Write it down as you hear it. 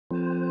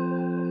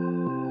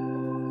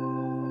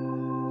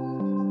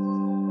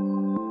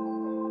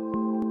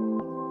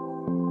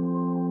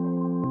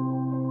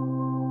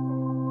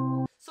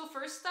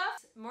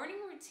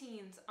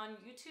on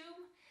YouTube,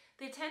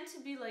 they tend to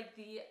be like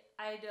the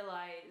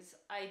idealized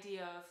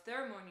idea of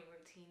their morning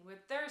routine with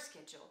their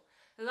schedule.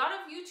 A lot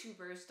of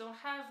YouTubers don't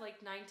have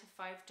like 9 to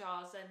 5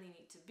 jobs that they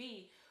need to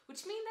be,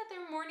 which means that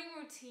their morning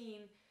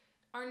routine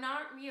are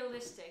not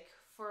realistic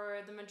for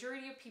the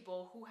majority of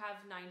people who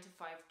have 9 to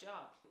 5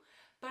 jobs.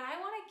 But I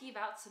want to give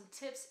out some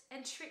tips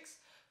and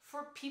tricks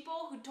for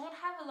people who don't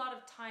have a lot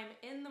of time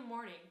in the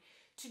morning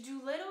to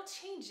do little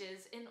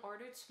changes in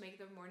order to make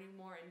their morning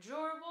more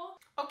enjoyable.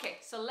 Okay,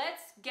 so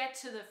let's get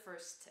to the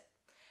first tip.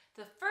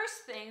 The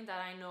first thing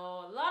that I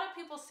know a lot of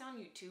people say on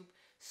YouTube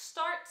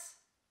starts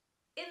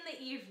in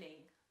the evening,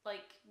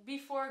 like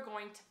before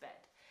going to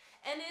bed.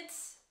 And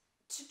it's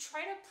to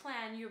try to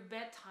plan your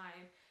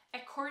bedtime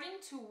according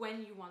to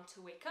when you want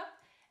to wake up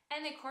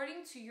and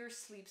according to your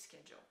sleep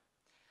schedule.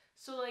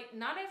 So like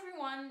not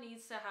everyone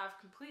needs to have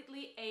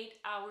completely 8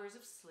 hours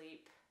of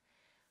sleep.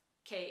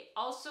 Okay,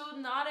 also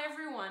not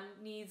everyone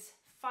needs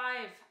 5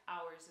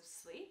 hours of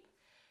sleep.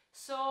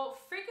 So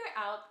figure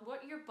out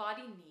what your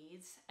body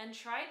needs and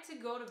try to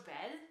go to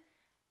bed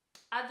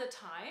at the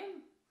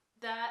time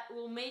that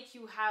will make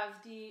you have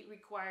the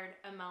required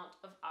amount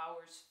of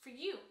hours for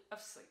you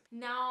of sleep.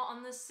 Now,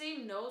 on the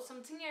same note,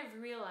 something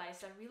I've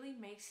realized that really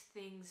makes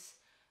things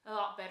a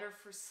lot better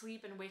for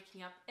sleep and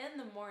waking up in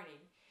the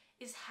morning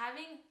is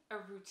having a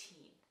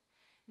routine.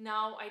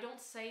 Now, I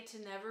don't say to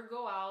never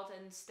go out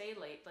and stay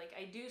late, like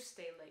I do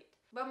stay late.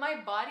 But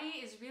my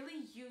body is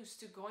really used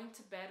to going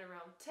to bed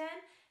around 10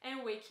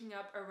 and waking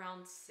up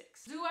around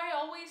 6. Do I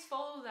always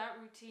follow that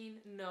routine?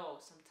 No.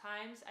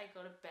 Sometimes I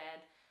go to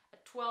bed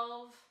at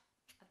 12,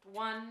 at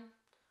 1,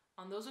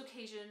 on those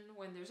occasions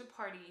when there's a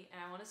party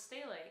and I want to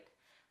stay late.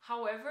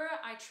 However,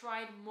 I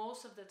tried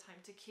most of the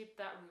time to keep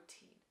that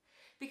routine.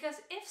 Because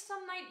if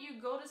some night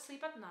you go to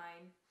sleep at 9,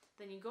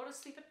 then you go to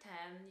sleep at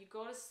 10, you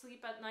go to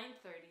sleep at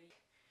 9:30,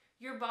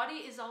 your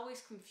body is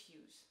always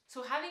confused.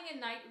 So having a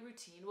night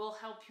routine will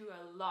help you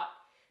a lot,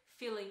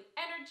 feeling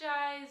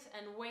energized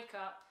and wake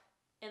up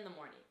in the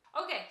morning.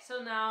 Okay,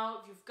 so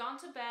now you've gone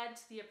to bed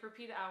to the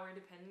appropriate hour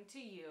depending to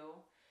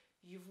you.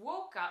 You've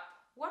woke up.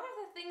 What are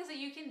the things that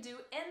you can do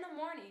in the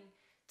morning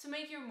to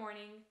make your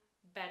morning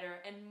better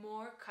and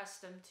more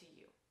custom to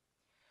you?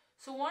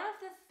 So one of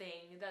the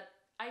things that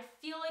I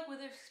feel like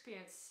with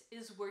experience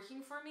is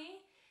working for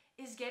me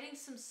is getting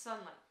some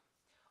sunlight.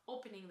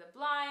 Opening the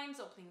blinds,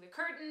 opening the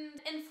curtains,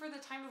 and for the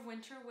time of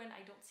winter when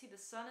I don't see the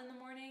sun in the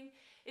morning,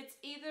 it's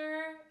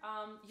either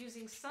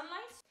using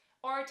sunlight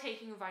or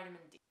taking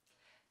vitamin D.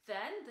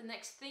 Then the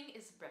next thing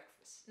is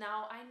breakfast.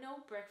 Now I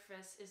know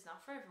breakfast is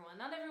not for everyone.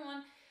 Not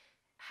everyone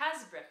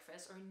has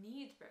breakfast or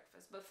needs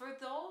breakfast, but for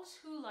those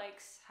who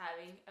likes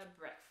having a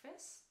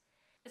breakfast,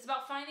 it's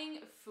about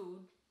finding a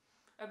food,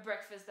 a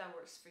breakfast that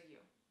works for you.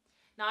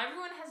 Now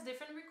everyone has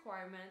different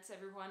requirements,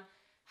 everyone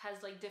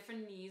has like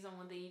different needs on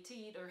what they need to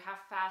eat or how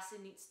fast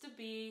it needs to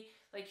be.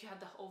 Like you have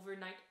the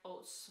overnight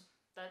oats.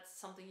 That's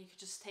something you could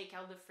just take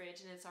out of the fridge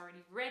and it's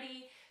already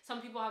ready.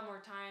 Some people have more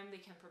time, they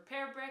can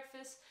prepare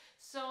breakfast.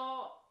 So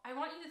I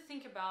want you to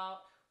think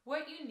about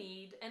what you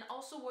need and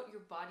also what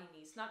your body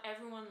needs. Not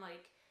everyone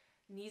like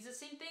needs the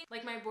same thing.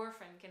 Like my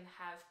boyfriend can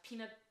have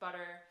peanut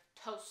butter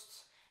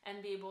toast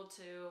and be able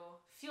to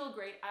feel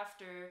great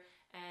after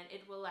and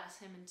it will last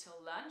him until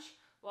lunch.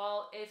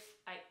 Well, if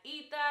I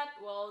eat that,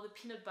 well, the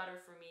peanut butter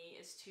for me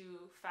is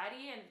too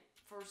fatty and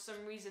for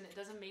some reason it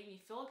doesn't make me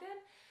feel good.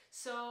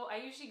 So I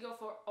usually go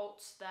for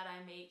oats that I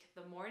make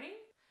the morning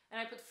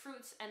and I put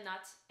fruits and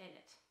nuts in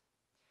it.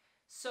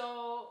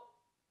 So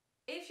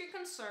if you're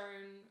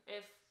concerned,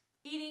 if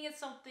eating is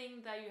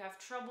something that you have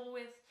trouble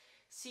with,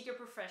 seek a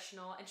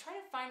professional and try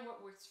to find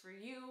what works for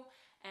you.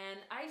 And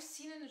I've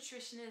seen a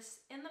nutritionist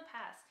in the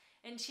past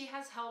and she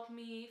has helped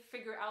me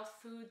figure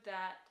out food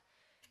that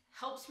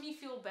helps me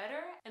feel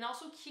better and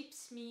also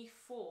keeps me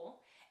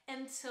full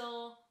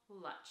until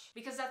lunch,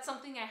 because that's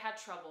something I had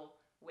trouble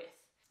with.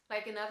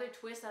 Like another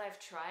twist that I've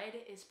tried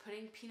is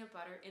putting peanut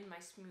butter in my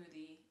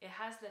smoothie. It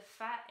has the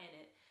fat in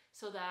it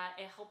so that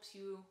it helps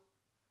you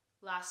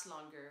last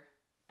longer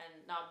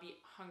and not be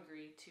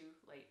hungry too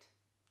late,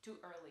 too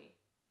early.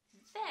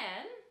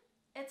 Then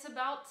it's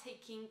about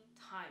taking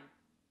time,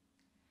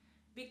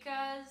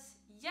 because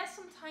yes,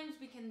 sometimes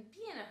we can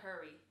be in a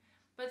hurry,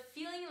 but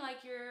feeling like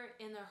you're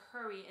in a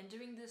hurry and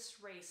doing this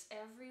race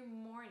every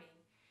morning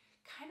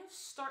kind of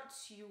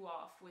starts you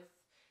off with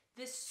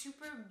this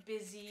super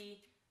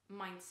busy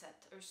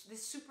mindset or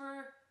this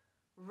super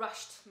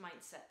rushed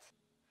mindset.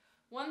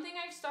 One thing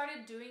I've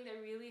started doing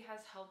that really has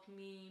helped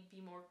me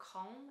be more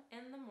calm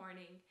in the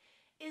morning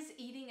is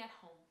eating at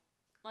home.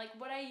 Like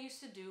what I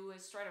used to do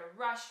is try to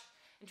rush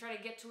and try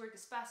to get to work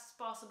as fast as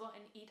possible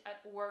and eat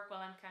at work while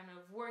I'm kind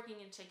of working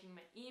and checking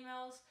my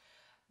emails.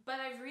 But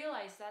I've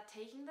realized that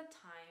taking the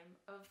time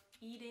of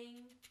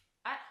eating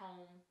at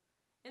home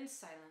in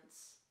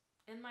silence,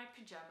 in my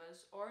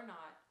pajamas or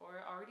not,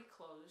 or already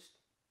closed,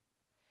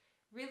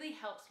 really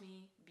helps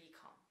me be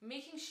calm.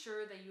 Making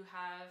sure that you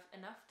have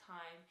enough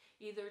time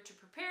either to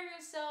prepare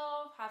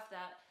yourself, have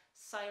that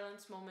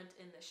silence moment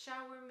in the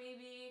shower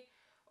maybe,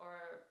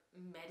 or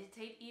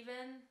meditate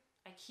even.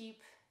 I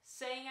keep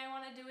saying I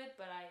want to do it,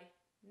 but I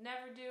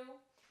never do.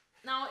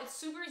 Now, it's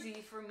super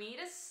easy for me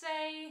to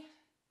say,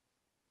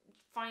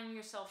 find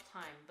yourself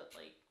time, but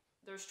like,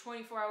 there's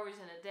 24 hours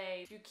in a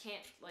day. You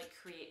can't like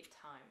create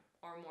time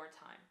or more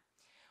time.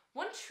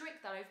 One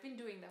trick that I've been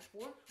doing that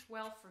worked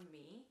well for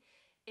me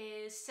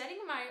is setting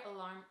my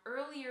alarm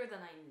earlier than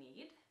I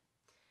need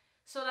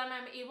so that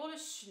I'm able to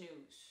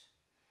snooze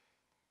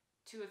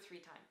 2 or 3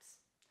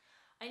 times.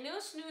 I know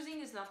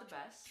snoozing is not the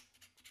best,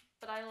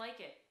 but I like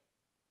it.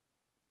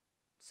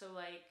 So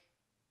like,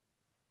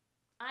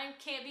 I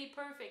can't be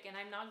perfect and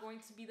I'm not going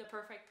to be the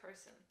perfect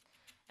person.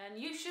 And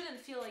you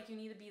shouldn't feel like you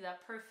need to be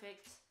that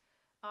perfect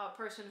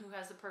person who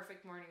has the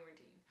perfect morning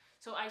routine.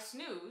 So I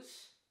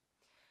snooze,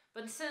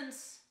 but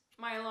since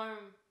my alarm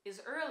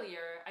is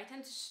earlier, I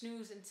tend to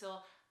snooze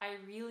until I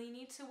really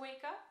need to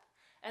wake up,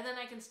 and then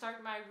I can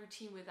start my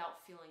routine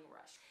without feeling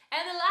rushed.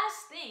 And the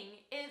last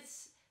thing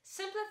is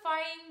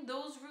simplifying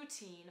those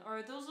routine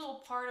or those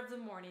little part of the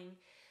morning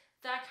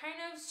that kind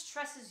of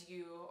stresses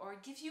you or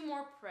gives you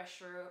more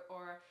pressure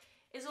or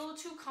is a little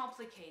too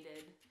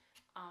complicated,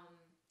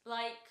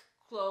 like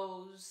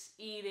clothes,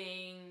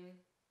 eating,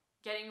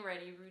 getting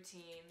ready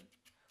routine.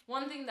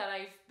 One thing that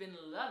I've been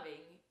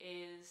loving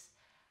is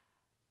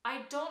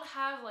I don't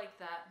have like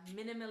that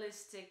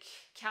minimalistic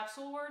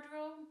capsule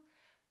wardrobe,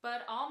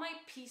 but all my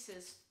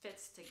pieces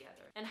fits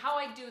together. And how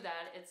I do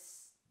that,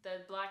 it's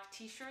the black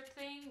t-shirt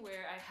thing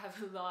where I have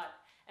a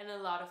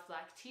lot of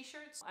black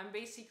t-shirts. I'm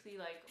basically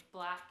like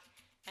black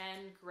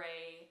and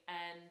gray,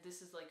 and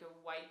this is like a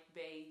white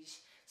beige.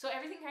 So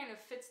everything kind of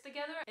fits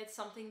together. It's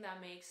something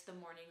that makes the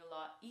morning a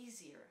lot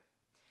easier.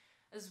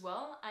 As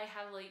well, I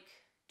have like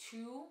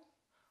 2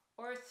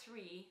 or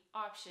 3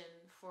 options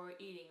for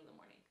eating in the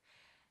morning.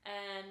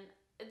 And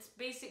it's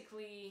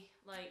basically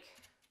like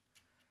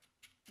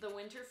the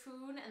winter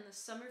food and the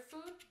summer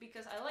food,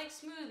 because I like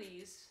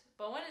smoothies,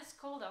 but when it's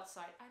cold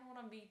outside, I don't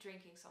want to be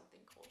drinking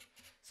something cold.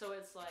 So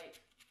it's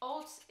like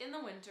oats in the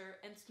winter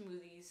and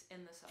smoothies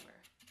in the summer,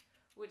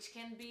 which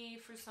can be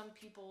for some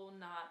people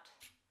not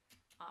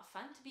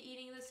fun to be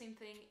eating the same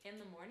thing in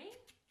the morning.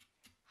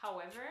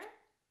 However,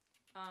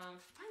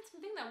 find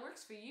something that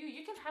works for you.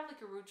 You can have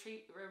like a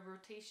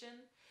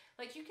rotation.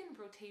 Like you can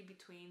rotate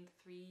between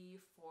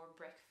 3, 4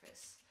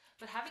 breakfasts.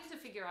 But having to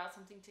figure out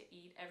something to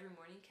eat every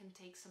morning can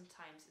take some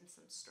time and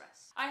some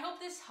stress. I hope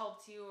this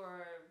helped you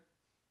or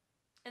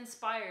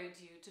inspired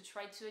you to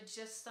try to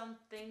adjust some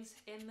things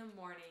in the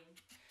morning.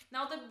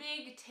 Now the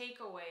big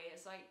takeaway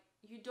is like,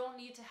 you don't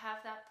need to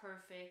have that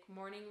perfect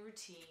morning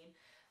routine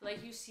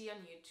like you see on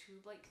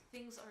YouTube. Like,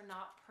 things are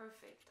not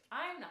perfect.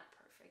 I'm not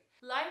perfect.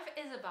 Life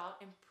is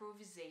about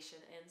improvisation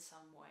in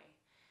some way.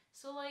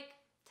 So like,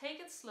 take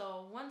it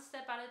slow, one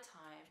step at a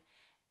time,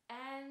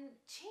 and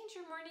change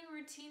your morning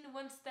routine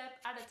one step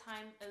at a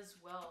time as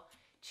well.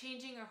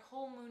 Changing your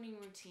whole morning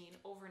routine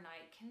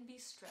overnight can be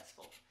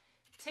stressful.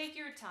 Take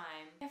your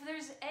time. If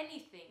there's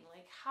anything,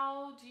 like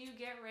how do you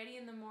get ready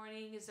in the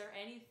morning? Is there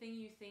anything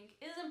you think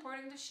is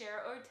important to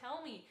share, or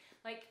tell me,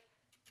 like,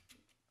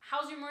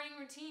 how's your morning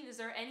routine? Is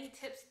there any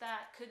tips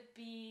that could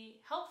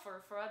be helpful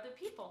for other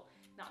people?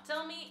 Now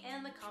tell me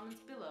in the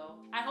comments below.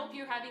 I hope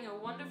you're having a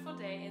wonderful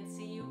day and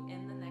see you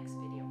in the next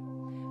video.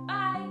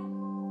 Bye!